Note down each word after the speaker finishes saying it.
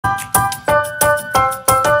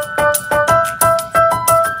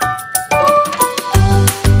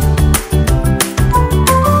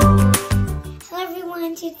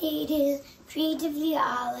Today it is Creatively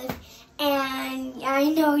Olive, and I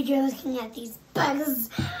know you're looking at these bugs.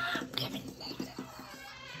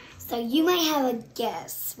 So you might have a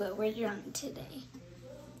guess what we're drawing today.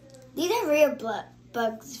 These are real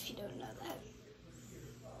bugs, if you don't know that.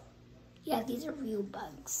 Yeah, these are real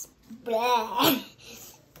bugs. Blah.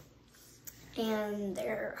 And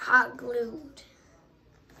they're hot glued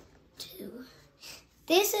too.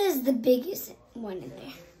 This is the biggest one in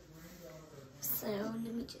there. So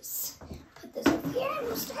let me just put this over here and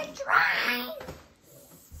we'll start drying.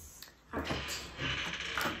 All right.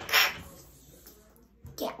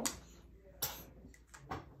 Yeah.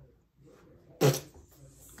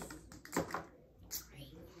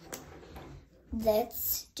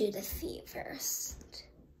 Let's do the feet first.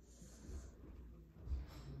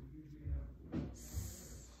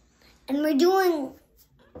 And we're doing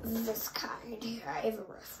this kind here. I have a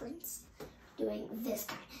reference. Doing this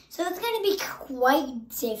kind. So it's going to be quite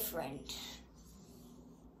different.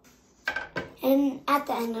 And at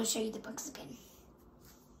the end, I'll show you the bugs again.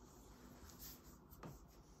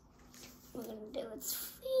 We're going to do its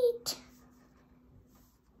feet.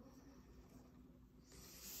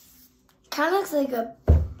 Kind of looks like a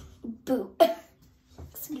boot.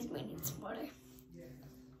 Excuse me, I need some water.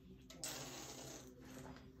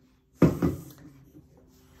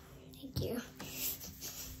 Thank you.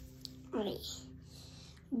 Ready.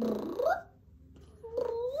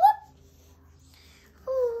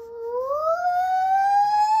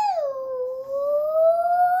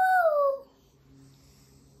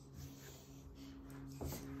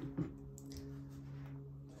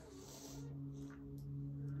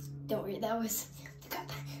 Don't worry, that was the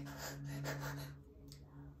cup.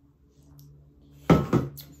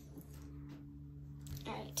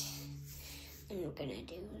 Alright, and we're gonna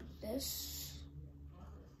do this.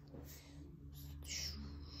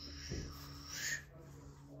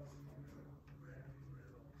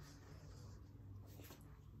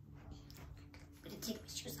 Take my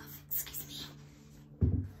shoes off, excuse me.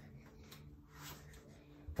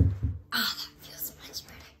 Ah, that feels much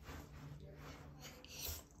better.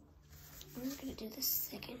 I'm gonna do the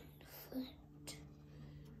second foot.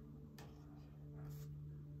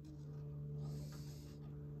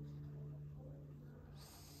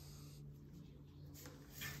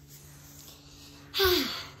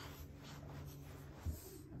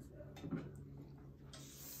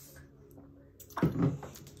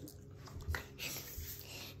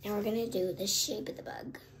 Now we're gonna do the shape of the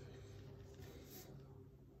bug.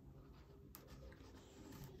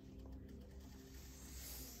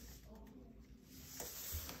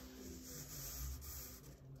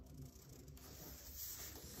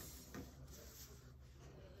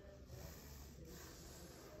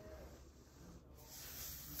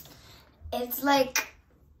 It's like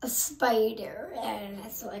a spider and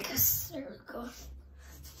it's like a circle.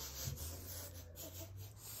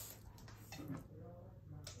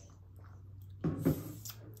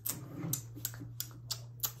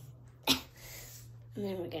 And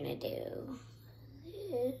then we're gonna do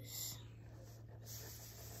this.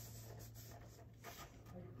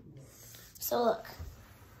 So look,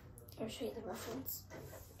 I'll show you the reference.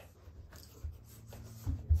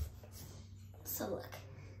 So look,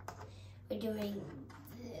 we're doing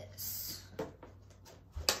this.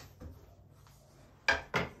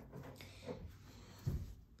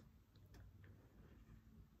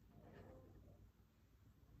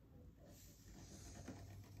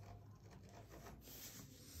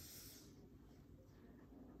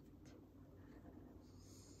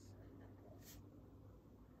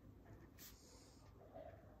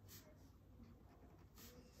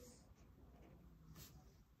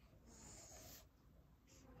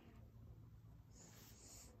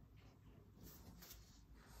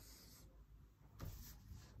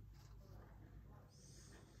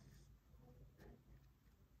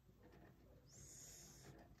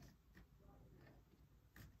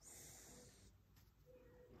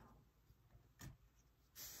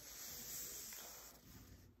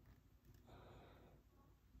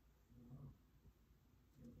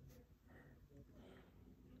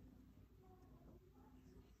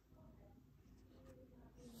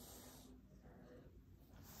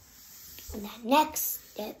 And the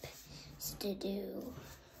next step is to do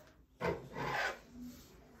that.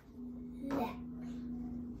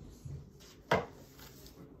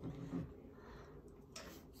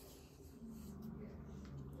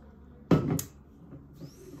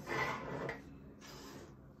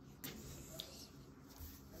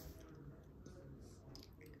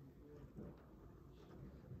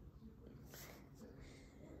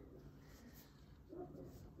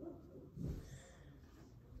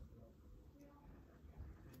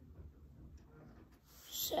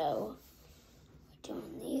 So we're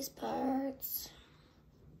doing these parts.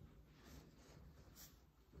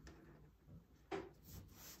 There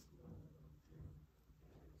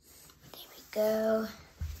we go.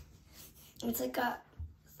 It's like a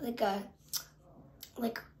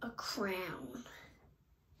crown.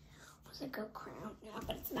 It's like a crown now,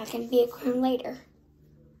 but it's not gonna be a crown later.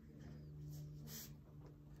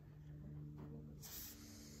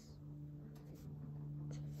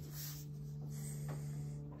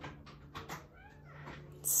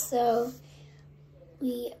 So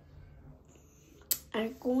we are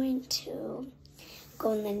going to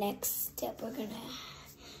go in the next step. We're gonna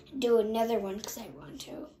do another one because I want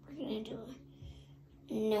to. We're gonna do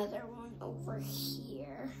another one over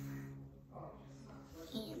here.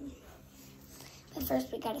 But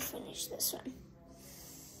first we gotta finish this one.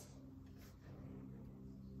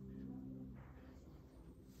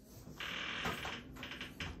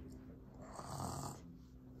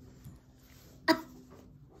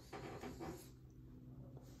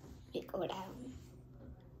 We go down.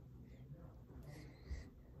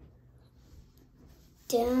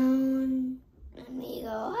 Down, and we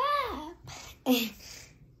go up.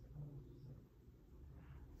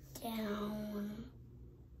 Down.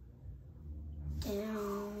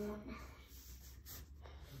 Down.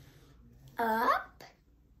 Up.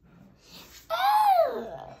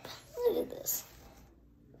 Up. Look at this.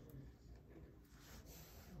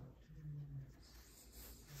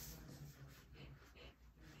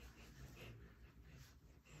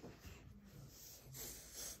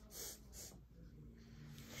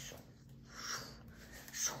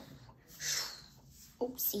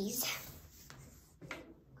 Oopsies.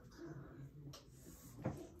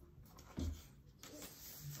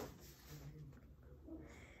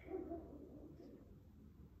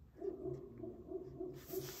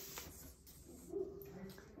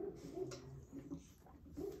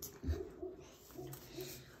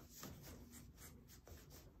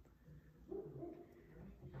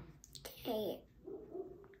 Okay.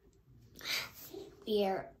 We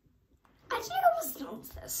are actually almost done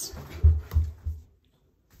with this.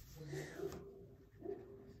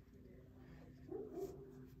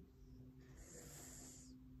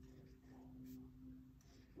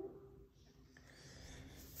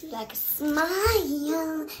 Do like a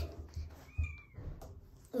smile.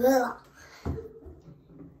 Ugh.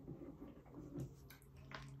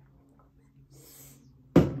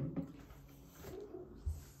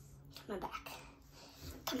 Come on back.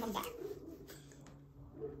 Come on back.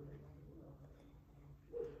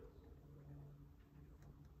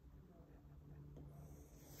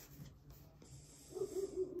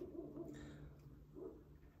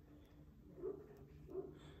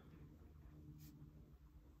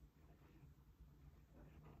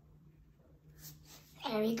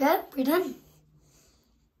 There we go. We're done.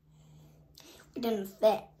 We're done with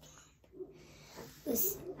that.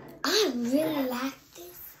 I really like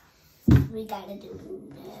this. We gotta do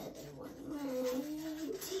another one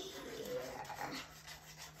right here.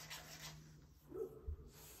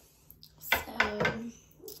 So,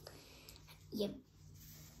 yep.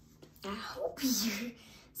 I hope you're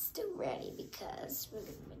still ready because we're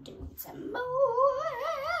gonna be doing some more.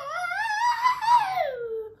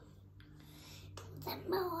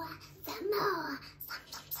 Some more.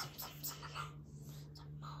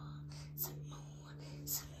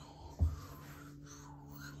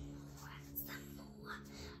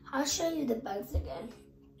 I'll show you the bugs again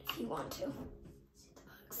if you want to. See the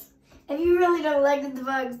bugs. If you really don't like the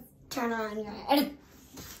bugs, turn on your head.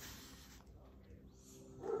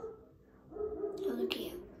 Look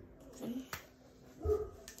here.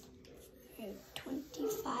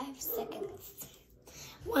 25 seconds.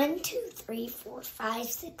 1, 2, 3, 4, 5,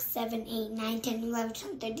 6, 7, 8, 9, 10, 11,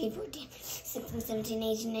 12, 13, 14, 16, 17,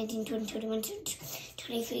 18, 19, 20, 21, 22,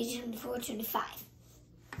 23, 24, 25.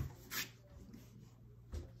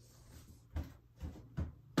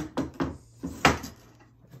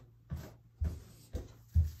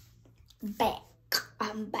 Back.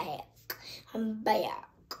 I'm back. I'm back.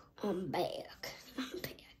 I'm back. I'm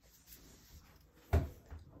back.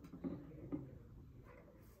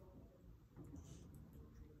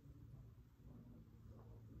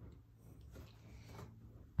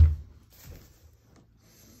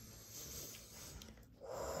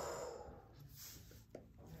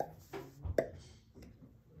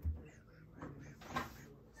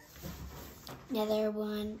 Another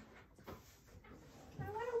one. I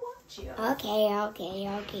want to watch you. Okay.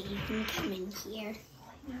 You can come in here.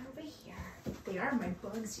 Over here. They are my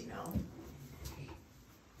bugs, you know.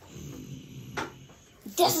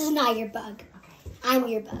 This is not your bug. Okay. I'm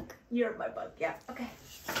your bug. You're my bug, yeah. Okay.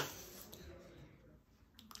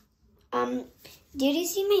 Did you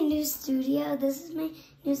see my new studio? This is my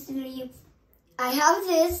new studio. I have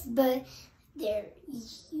this, but there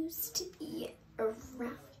used to be a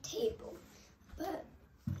round table, but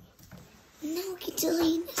now it's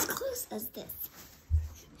only as close as this.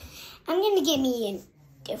 I'm gonna get me a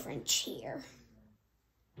different chair.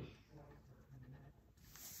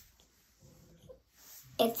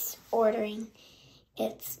 It's ordering,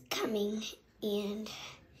 it's coming, and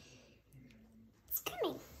it's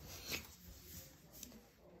coming.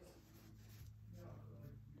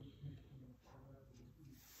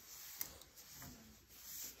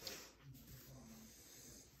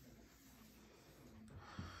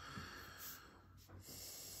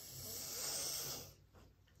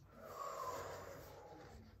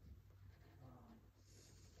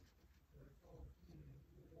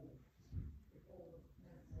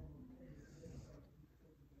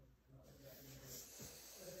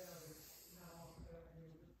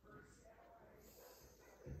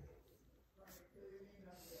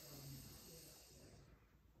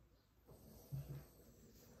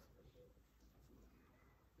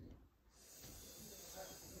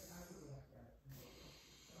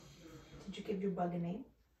 Did you give your bug a name?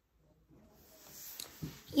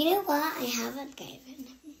 You know what? I haven't given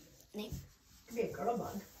a name. Could be a girl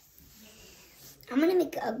bug. I'm gonna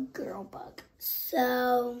make a girl bug.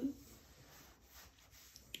 So,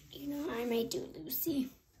 you know, I might do Lucy.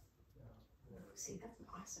 Lucy, that's an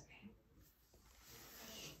awesome name.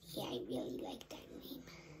 Yeah, I really like that name.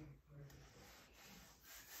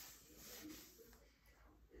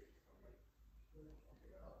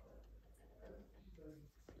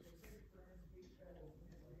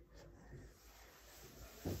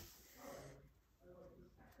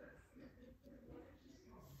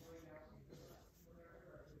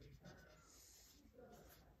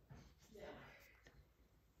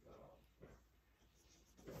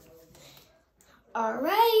 All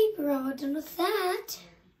right, we're all done with that.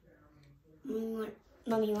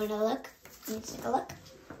 Mommy, you want to look? You want to take a look?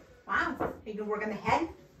 Wow, you can work on the head?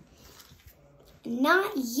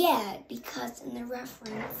 Not yet, because in the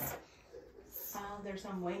reference. Oh, there's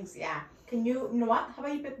some wings, yeah. You know what? How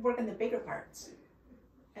about you work on the bigger parts?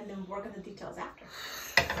 And then work on the details after.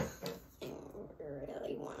 I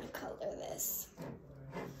really want to color this.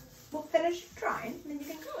 We'll finish drawing, and then you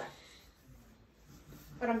can color.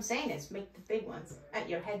 What I'm saying is make the big ones at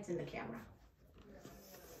your heads in the camera.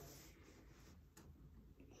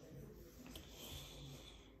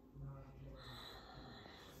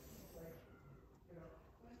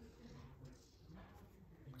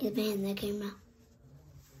 Is my in the camera?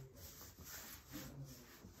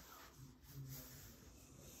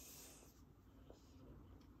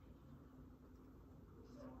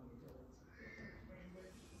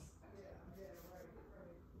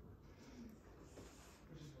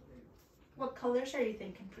 What colors are you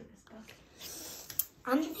thinking for this book?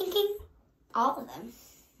 I'm thinking all of them.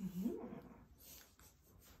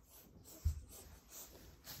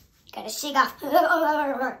 Gotta shake off. You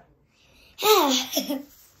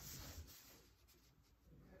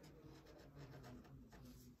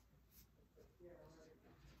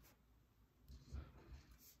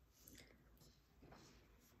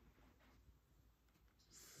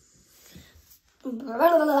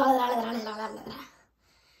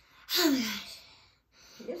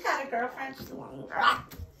got it, girlfriend.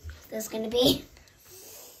 This is gonna be.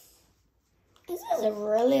 This is a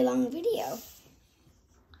really long video.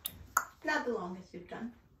 Not the longest you've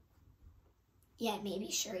done. Yeah,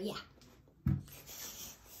 maybe, sure, yeah.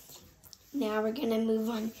 Now we're gonna move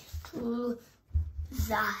on to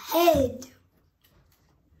the head.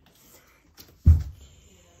 And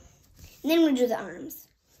then we'll do the arms.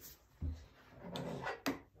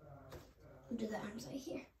 We'll do the arms right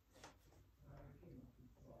here.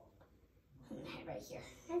 And the head right here.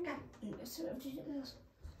 Okay. And this sort of do this.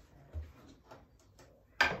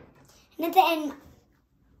 And at the end,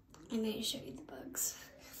 I'm going to show you the bugs.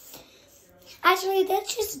 Actually,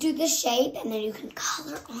 let's just do the shape and then you can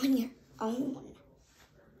color on your own.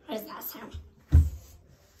 How does that sound?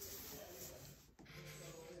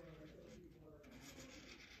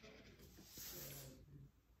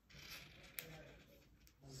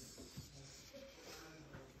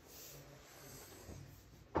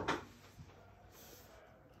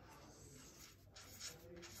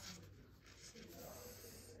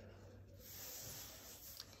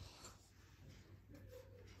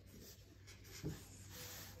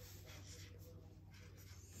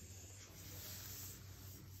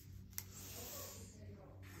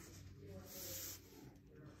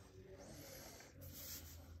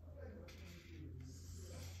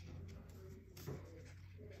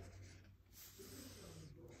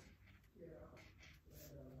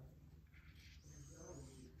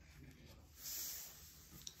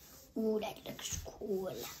 Ooh, that looks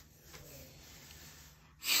cool.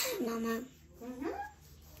 Mama.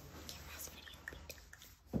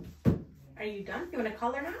 Are you done? You want to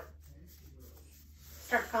color now?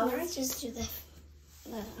 Start coloring? Let's just do the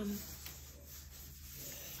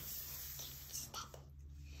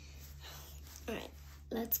Alright,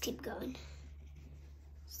 let's keep going.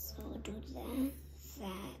 So we'll do that,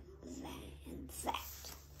 and that.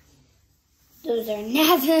 Those are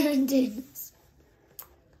never endings.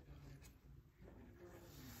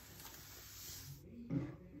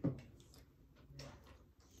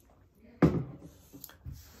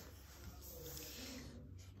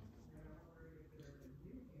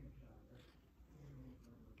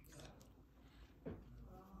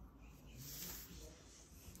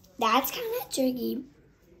 That's kind of tricky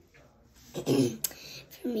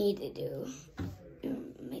for me to do.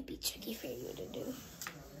 It might be tricky for you to do.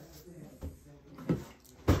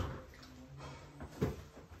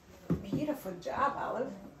 Beautiful job,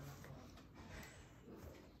 Olive.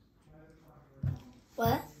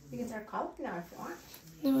 What? You can start coloring now if you want.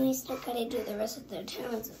 Then we still gotta do the rest of the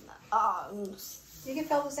tones and the arms. You can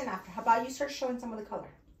fill this in after. How about you start showing some of the color?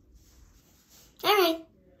 Alright.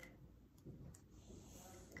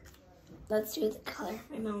 Let's do the color.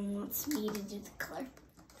 My mom wants me to do the color.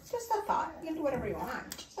 It's just a thought. You can do whatever you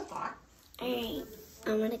want. Just a thought. Alright.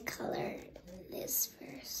 I'm gonna color this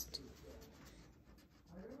first.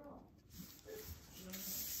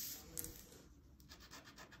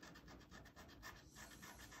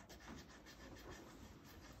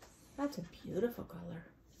 That's a beautiful color.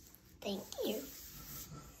 Thank you.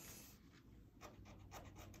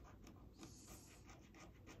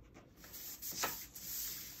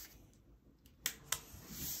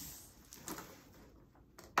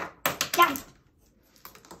 Done.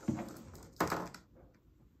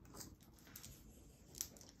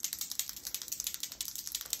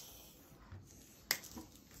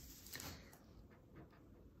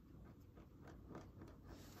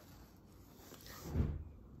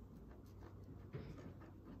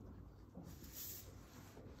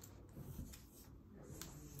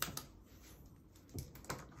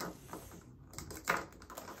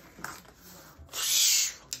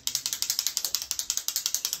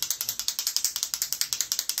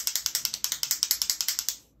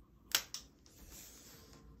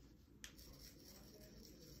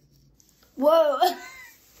 Whoa.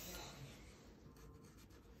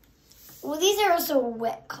 Well, these are also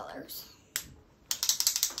wet colors.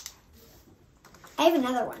 I have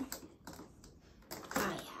another one. I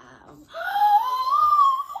have.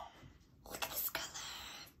 Look at this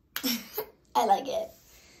color. I like it.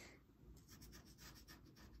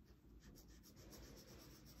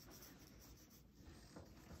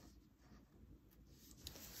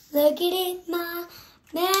 Look at it, ma.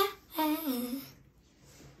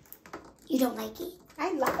 You don't like it?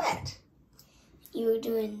 I love it. You were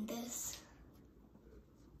doing this.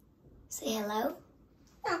 Say hello.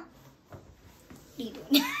 No. What are you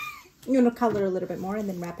doing? You want to color a little bit more and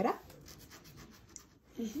then wrap it up?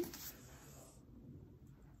 Mm-hmm.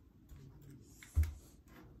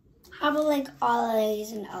 How about like all of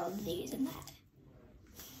these and all of these and that?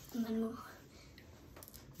 And then we'll...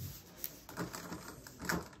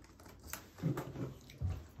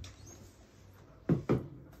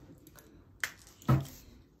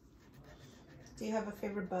 Do you have a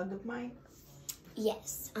favorite bug of mine?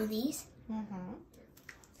 Yes, on these. Mm-hmm.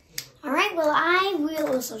 All right, well, I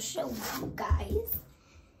will also show you guys.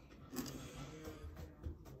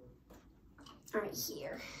 Right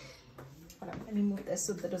here. Hold on, let me move this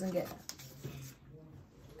so that it doesn't get...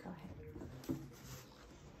 Go ahead.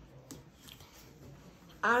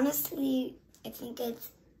 Honestly, I think it's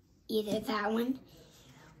either that one,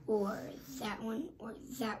 or that one, or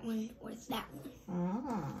that one, or that one.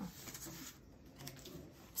 Ah.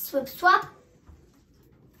 Swip swap.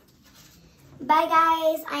 Bye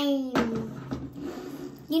guys.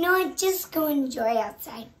 You know what? Just go enjoy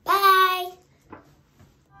outside.